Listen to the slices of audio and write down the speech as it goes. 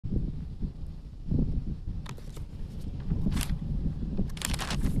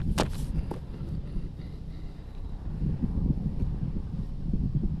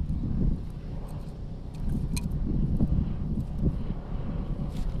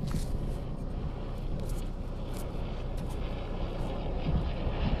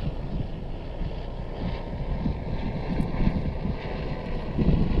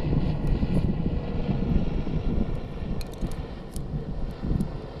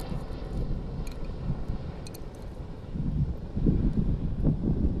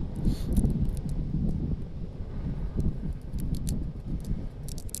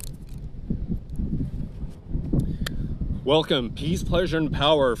Welcome, peace, pleasure, and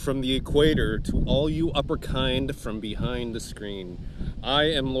power from the Equator to all you upper kind from behind the screen.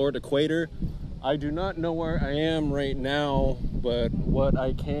 I am Lord Equator. I do not know where I am right now, but what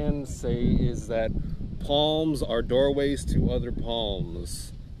I can say is that palms are doorways to other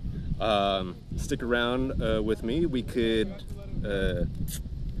palms. Stick around with me. We could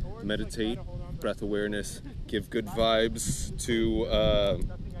meditate, breath awareness, give good vibes to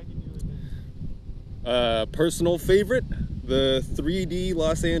personal favorite, the 3D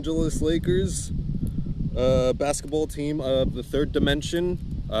Los Angeles Lakers basketball team of the third dimension.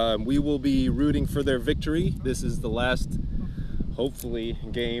 We will be rooting for their victory. This is the last, hopefully,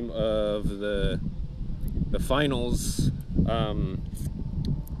 game of the finals.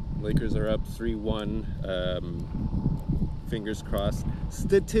 Lakers are up 3-1. Fingers crossed.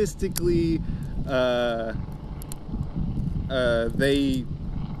 Statistically, they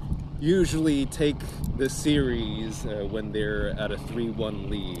usually take the series when they're at a 3-1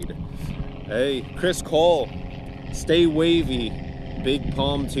 lead. Hey, Chris Cole, stay wavy. Big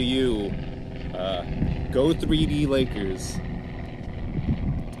palm to you. Go 3D Lakers.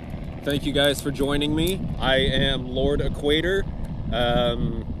 Thank you guys for joining me. I am Lord Equator.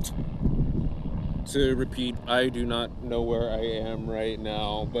 To repeat, I do not know where I am right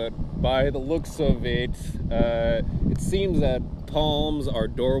now, but by the looks of it, it seems that palms are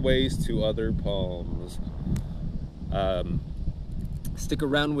doorways to other palms. Stick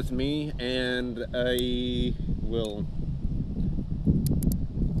around with me, and I will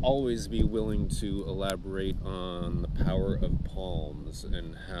always be willing to elaborate on the power of palms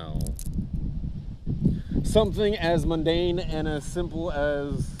and how something as mundane and as simple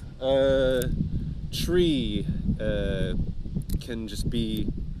as a tree can just be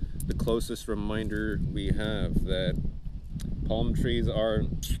the closest reminder we have that palm trees are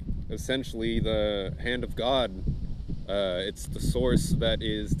essentially the hand of God. It's the source that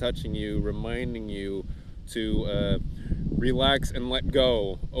is touching you, reminding you to relax and let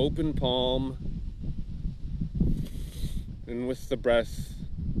go. Open palm, and with the breath,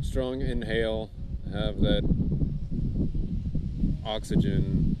 strong inhale, have that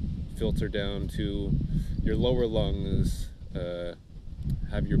oxygen filter down to your lower lungs.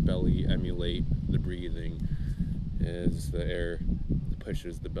 Have your belly emulate the breathing as the air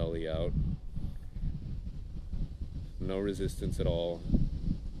pushes the belly out. No resistance at all.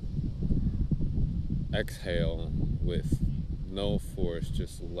 Exhale with no force,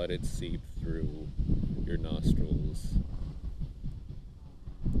 just let it seep through your nostrils.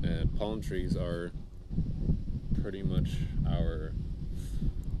 And palm trees are pretty much our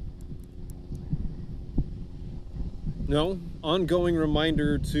ongoing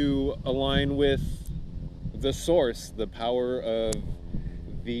reminder to align with the source, the power of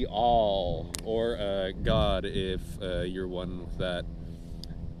the all, or God, if you're one with that.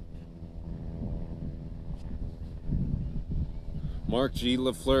 Mark G.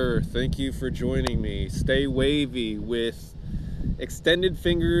 LaFleur, thank you for joining me. Stay wavy with extended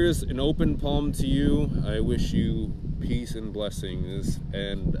fingers and open palm to you. I wish you peace and blessings,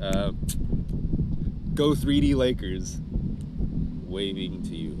 and go 3D Lakers. Waving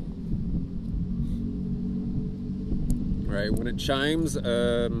to you. Right, when it chimes,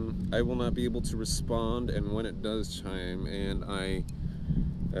 I will not be able to respond, and when it does chime and I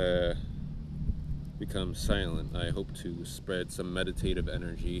become silent, I hope to spread some meditative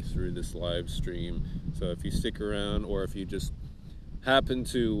energy through this live stream. So if you stick around, or if you just happen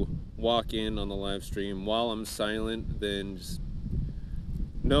to walk in on the live stream while I'm silent, then just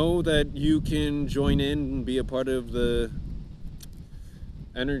know that you can join in and be a part of the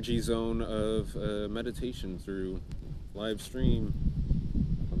energy zone of meditation through live stream.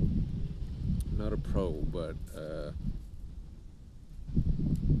 I'm not a pro, but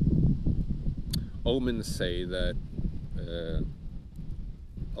omens say that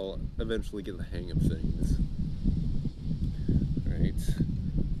I'll eventually get the hang of things. Alright,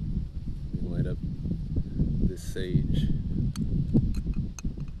 light up this sage.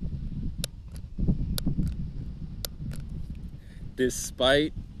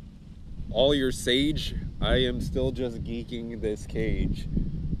 Despite all your sage, I am still just geeking this cage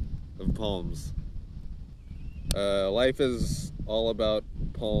of palms. Life is all about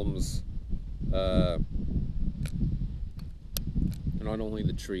palms. Not only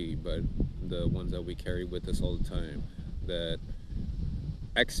the tree, but the ones that we carry with us all the time, that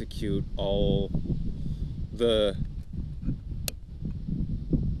execute all the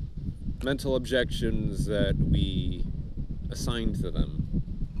mental objections that we assign to them.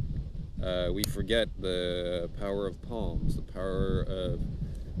 We forget the power of palms, the power of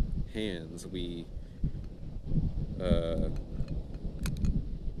hands. We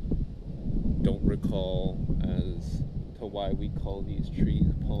don't recall as to why we call these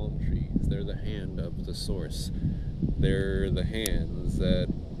trees palm trees. They're the hand of the source. They're the hands that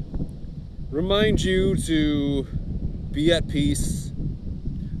remind you to be at peace,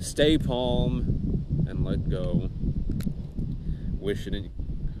 stay calm, and let go. Wishing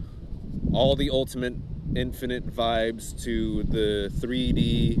all the ultimate infinite vibes to the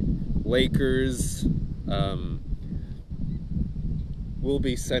 3D Lakers. We'll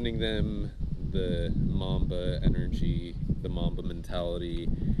be sending them the Mamba energy, the Mamba mentality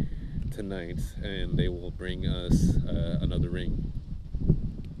tonight, and they will bring us another ring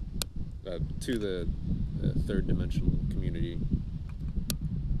to the third dimensional community.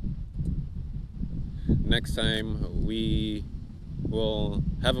 Next time we will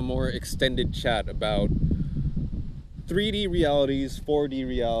have a more extended chat about 3D realities, 4D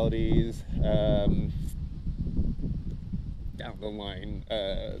realities, down the line,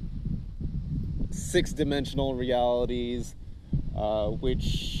 6-dimensional realities,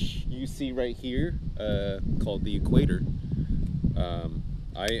 which you see right here, called the Equator.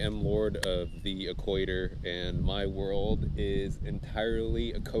 I am Lord of the Equator, and my world is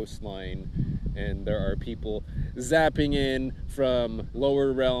entirely a coastline, and there are people zapping in from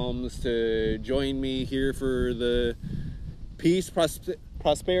lower realms to join me here for the peace,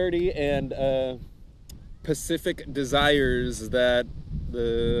 prosperity, and Pacific desires that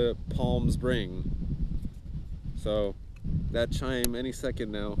the palms bring. So that chime any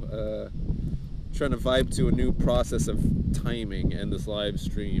second now. Trying to vibe to a new process of timing and this live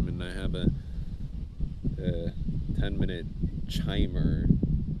stream, and I have a 10-minute chimer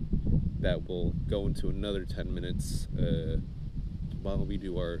that will go into another 10 minutes while we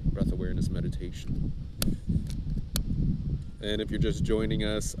do our breath awareness meditation. And if you're just joining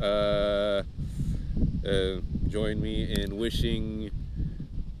us, join me in wishing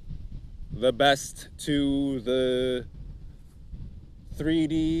the best to the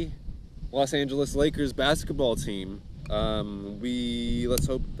 3D Los Angeles Lakers basketball team. Let's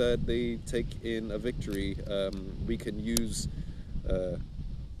hope that they take in a victory. We can use good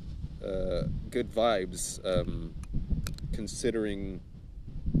vibes, considering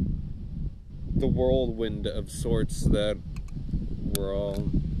the whirlwind of sorts that we're all,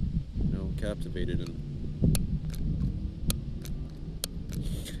 captivated in.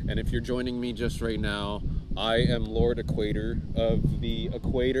 And if you're joining me just right now, I am Lord Equator of the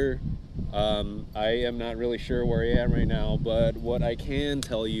Equator. I am not really sure where I am right now, but what I can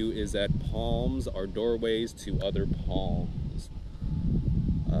tell you is that palms are doorways to other palms.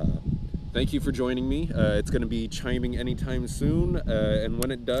 Thank you for joining me. It's going to be chiming anytime soon, and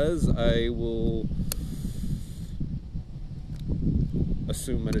when it does, I will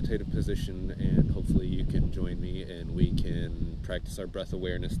assume meditative position, and hopefully you can join me and we can practice our breath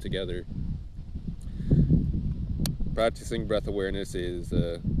awareness together. Practicing breath awareness is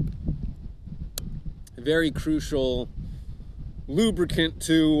a very crucial lubricant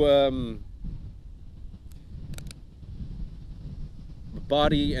to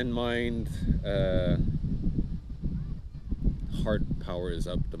body and mind. Heart powers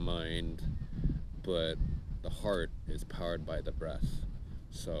up the mind, but the heart is powered by the breath.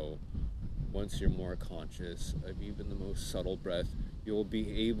 So once you're more conscious of even the most subtle breath, you'll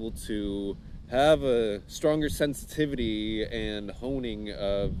be able to have a stronger sensitivity and honing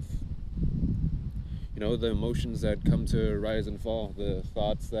of the emotions that come to rise and fall, the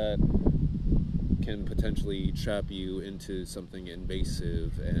thoughts that can potentially trap you into something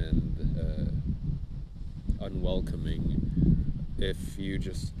invasive and unwelcoming. If you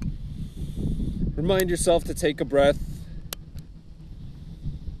just remind yourself to take a breath,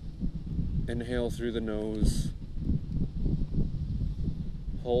 inhale through the nose,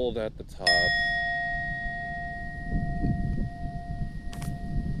 hold at the top,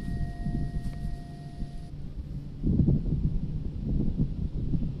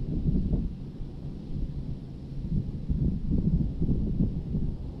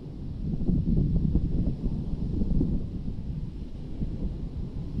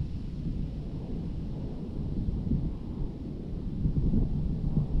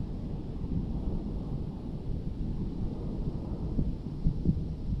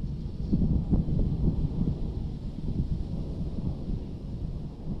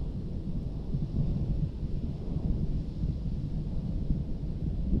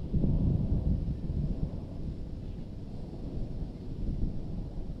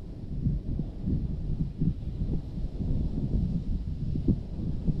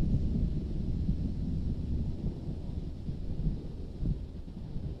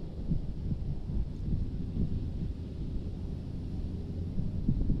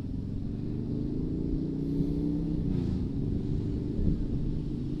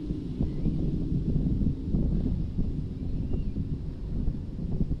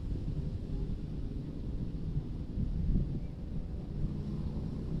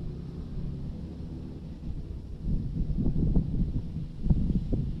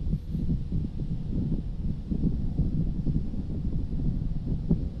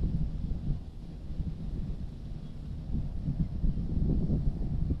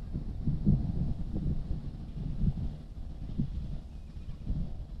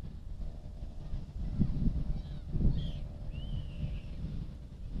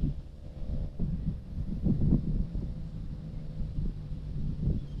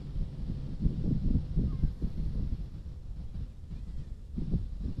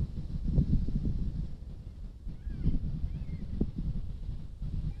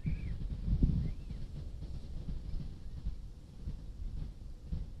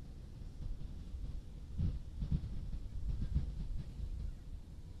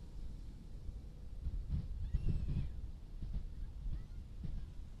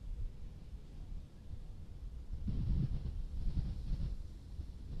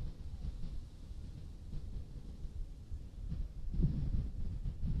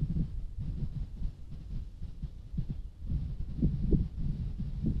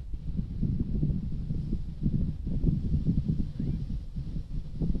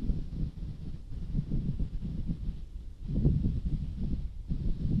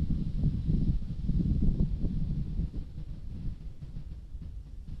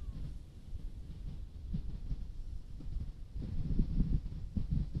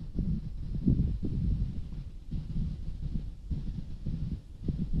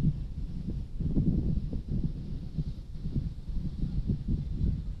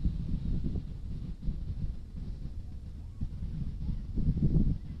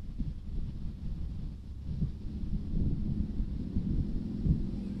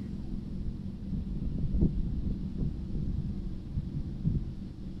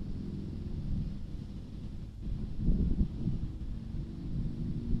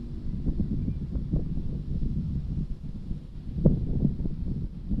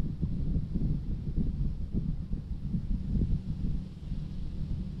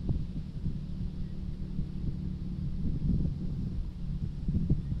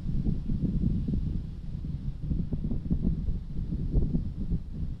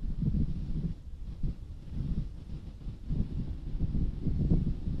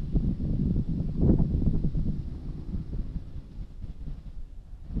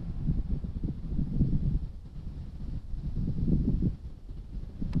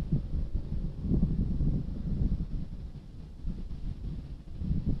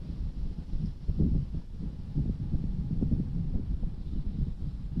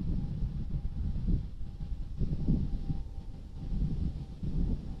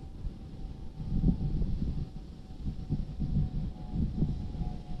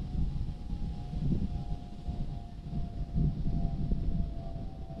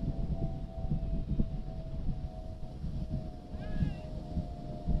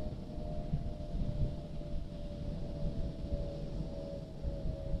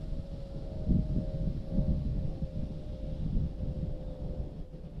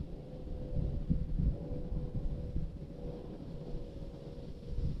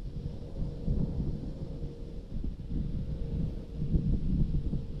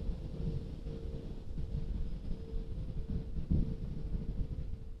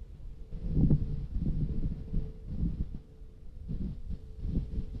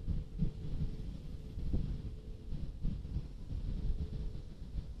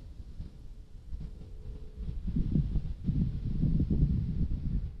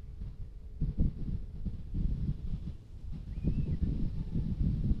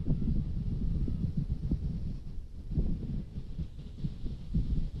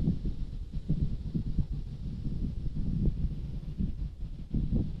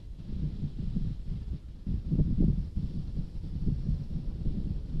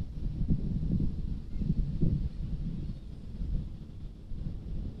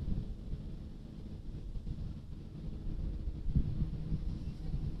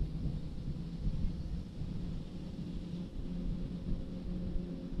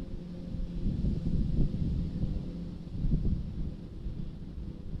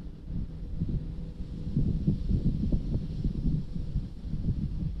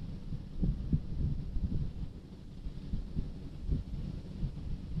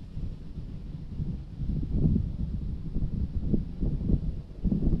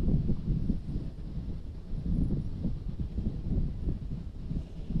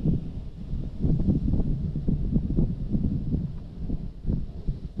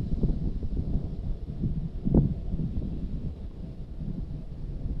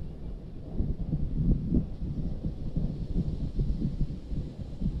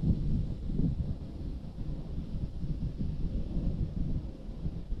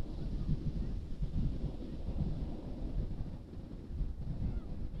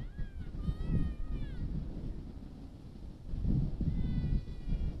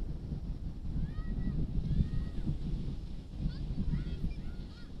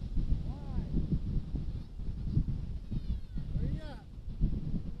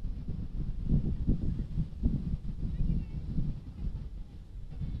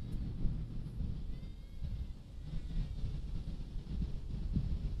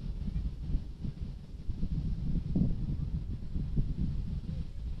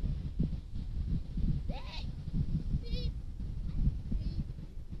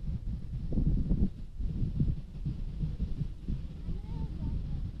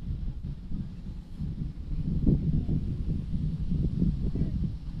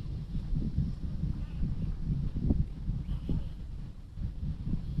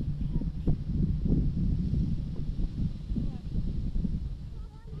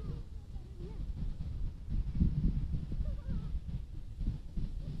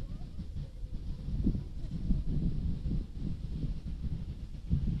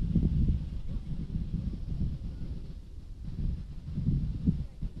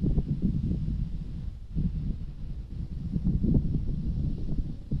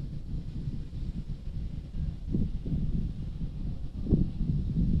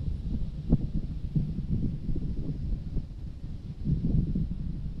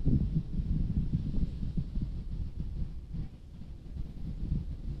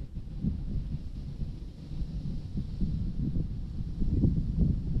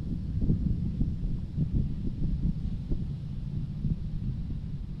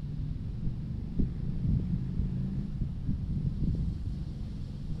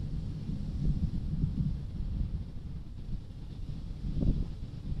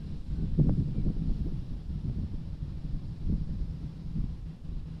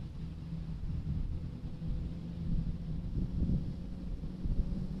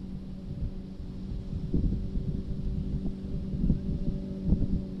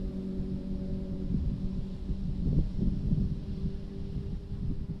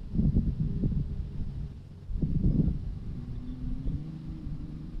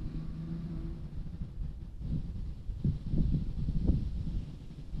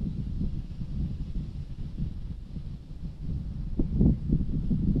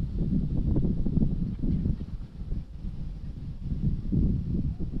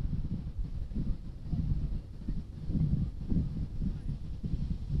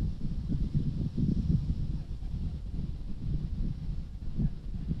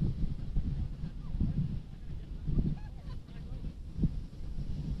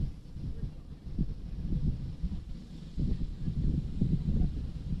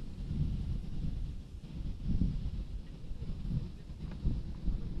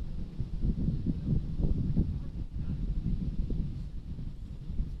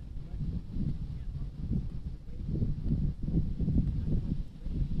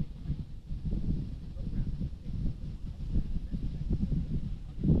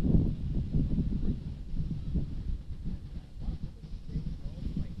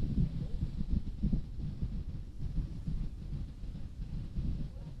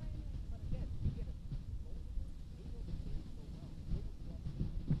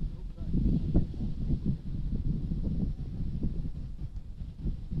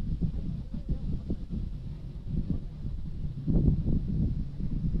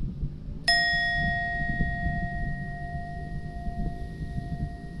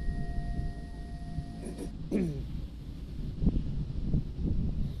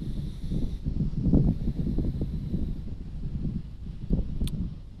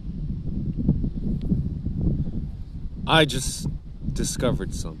 I just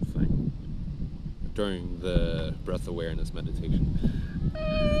discovered something during the breath awareness meditation.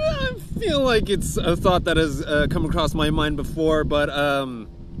 I feel like it's a thought that has come across my mind before, but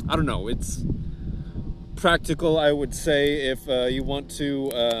I don't know. It's practical, I would say, if you want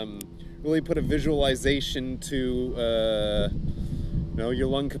to really put a visualization to your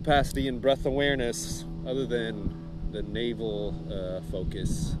lung capacity and breath awareness, other than the navel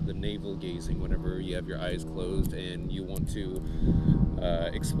focus, the navel gazing whenever you have your eyes closed and you want to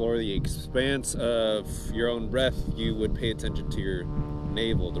explore the expanse of your own breath. You would pay attention to your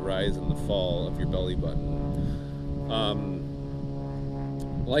navel, the rise and the fall of your belly button.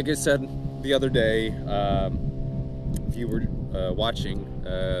 Like I said the other day, if you were watching,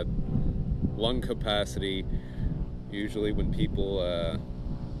 lung capacity, usually when people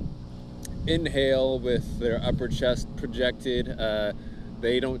inhale with their upper chest projected,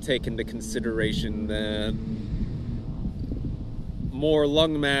 they don't take into consideration that more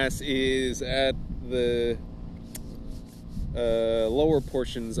lung mass is at the lower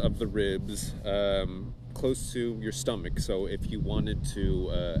portions of the ribs, close to your stomach. So if you wanted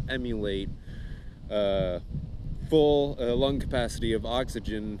to emulate full lung capacity of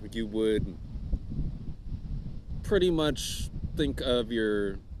oxygen, you would pretty much think of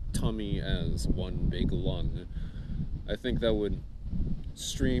your tummy as one big lung. I think that would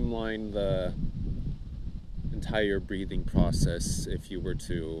streamline the entire breathing process if you were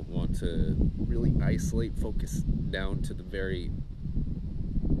to want to really isolate, focus down to the very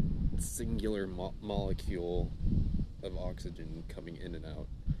singular molecule of oxygen coming in and out.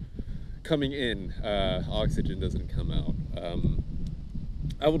 Coming in, oxygen doesn't come out.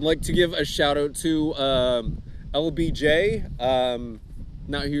 I would like to give a shout out to LBJ.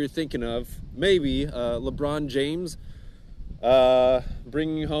 Not who you're thinking of. Maybe LeBron James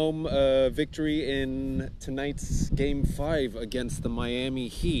bringing home a victory in tonight's Game 5 against the Miami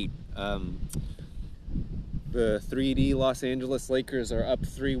Heat. The 3D Los Angeles Lakers are up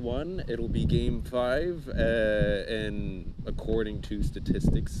 3-1. It'll be Game 5, and according to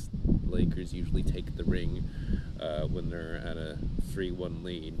statistics, Lakers usually take the ring when they're at a 3-1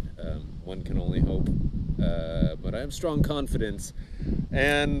 lead. One can only hope, but I have strong confidence.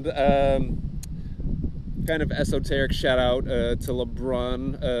 And kind of esoteric shout out to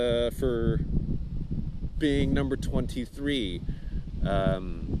LeBron for being number 23,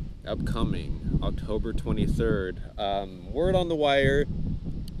 upcoming October 23rd. Word on the wire,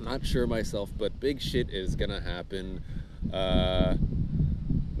 not sure myself, but big shit is gonna happen.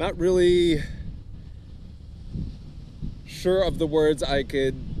 Not really sure of the words I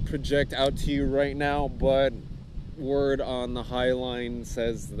could project out to you right now, but word on the high line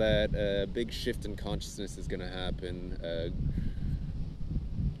says that a big shift in consciousness is going to happen.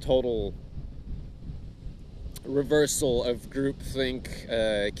 Total reversal of groupthink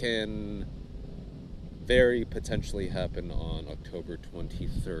can very potentially happen on October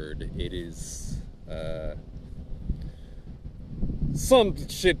 23rd. It is some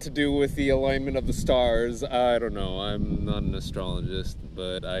shit to do with the alignment of the stars. I don't know. I'm not an astrologist,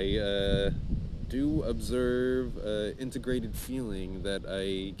 but I do observe an integrated feeling that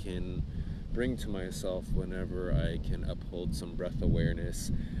I can bring to myself whenever I can uphold some breath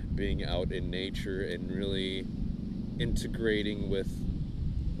awareness, being out in nature and really integrating with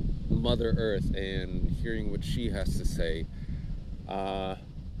Mother Earth and hearing what she has to say.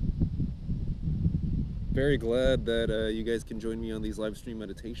 Very glad that you guys can join me on these live stream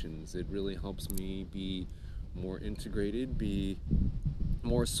meditations. It really helps me be more integrated, be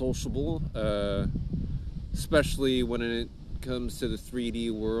more sociable, especially when it comes to the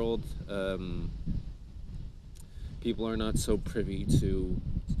 3D world. People are not so privy to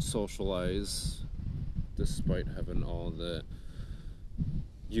socialize, despite having all the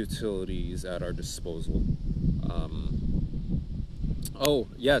utilities at our disposal. Oh,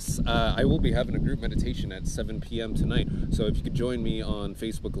 yes, I will be having a group meditation at 7 p.m. tonight, so if you could join me on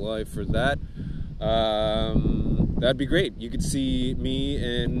Facebook Live for that, that'd be great. You could see me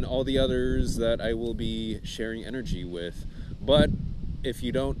and all the others that I will be sharing energy with. But if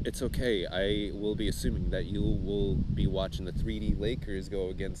you don't, it's okay. I will be assuming that you will be watching the 3D Lakers go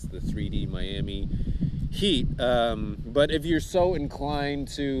against the 3D Miami Heat. But if you're so inclined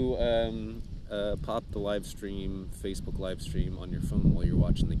to pop the live stream, Facebook live stream on your phone while you're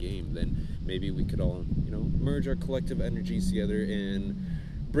watching the game, then maybe we could all, merge our collective energies together and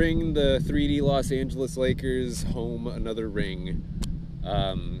bring the 3D Los Angeles Lakers home another ring.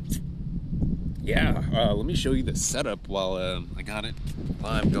 Let me show you the setup while I got it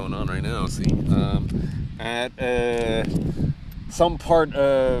live going on right now. See, at some part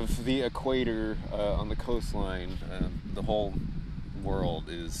of the equator on the coastline. The whole world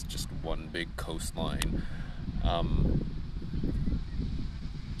is just one big coastline.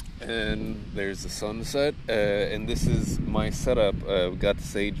 And there's the sunset, and this is my setup. We got the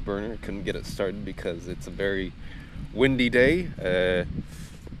sage burner, couldn't get it started because it's a very windy day.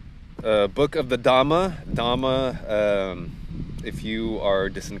 Book of the Dhamma, if you are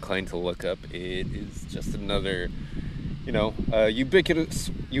disinclined to look up, it is just another,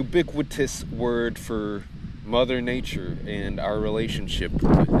 ubiquitous word for Mother Nature and our relationship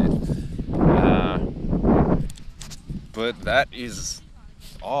with it. But that is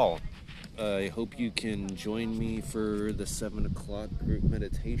all. I hope you can join me for the 7 o'clock group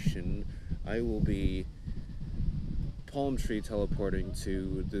meditation. I will be palm tree teleporting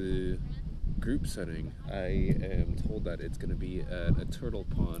to the group setting. I am told that it's going to be at a turtle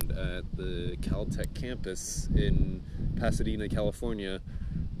pond at the Caltech campus in Pasadena, California.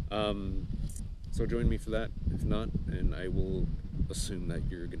 So join me for that. If not, and I will assume that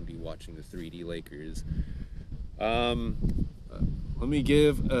you're going to be watching the 3D Lakers. Let me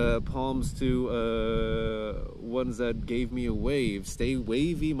give palms to ones that gave me a wave. Stay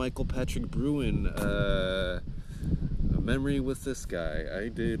wavy, Michael Patrick Bruin. A memory with this guy. I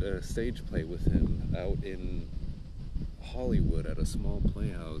did a stage play with him out in Hollywood at a small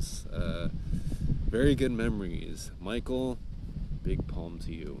playhouse. Very good memories. Michael, big palm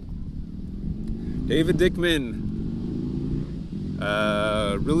to you. David Dickman,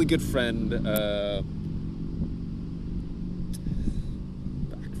 really good friend.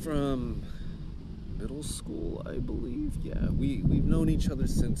 From middle school, I believe. Yeah, we've known each other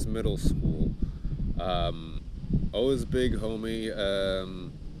since middle school. Always big homie.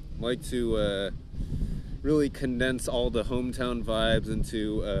 Like to really condense all the hometown vibes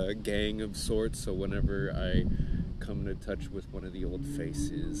into a gang of sorts. So whenever I come into touch with one of the old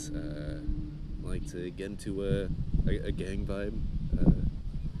faces, like to get into a gang vibe.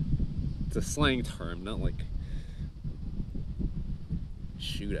 It's a slang term, not like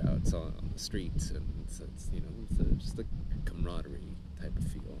shootouts on the streets, and it's just a camaraderie type of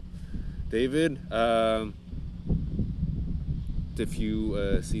feel. David, if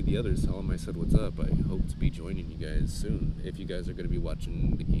you see the others, tell them I said what's up. I hope to be joining you guys soon. If you guys are going to be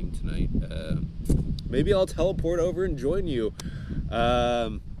watching the game tonight, maybe I'll teleport over and join you,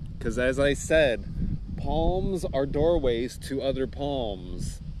 because as I said, palms are doorways to other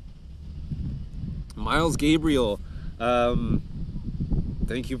palms. Miles Gabriel,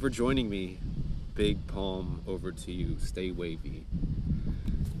 thank you for joining me. Big palm over to you. Stay wavy.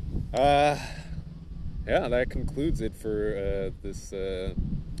 Yeah, that concludes it for this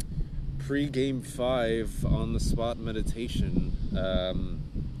pre-game 5 on the spot meditation.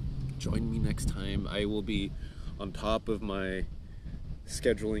 Join me next time. I will be on top of my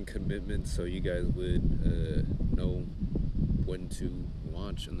scheduling commitments, so you guys would know when to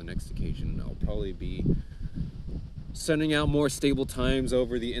watch on the next occasion. I'll probably be sending out more stable times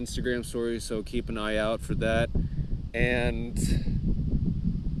over the Instagram stories, so keep an eye out for that. And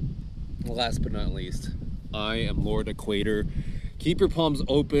last but not least, I am Lord Equator. Keep your palms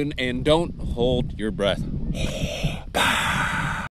open and don't hold your breath.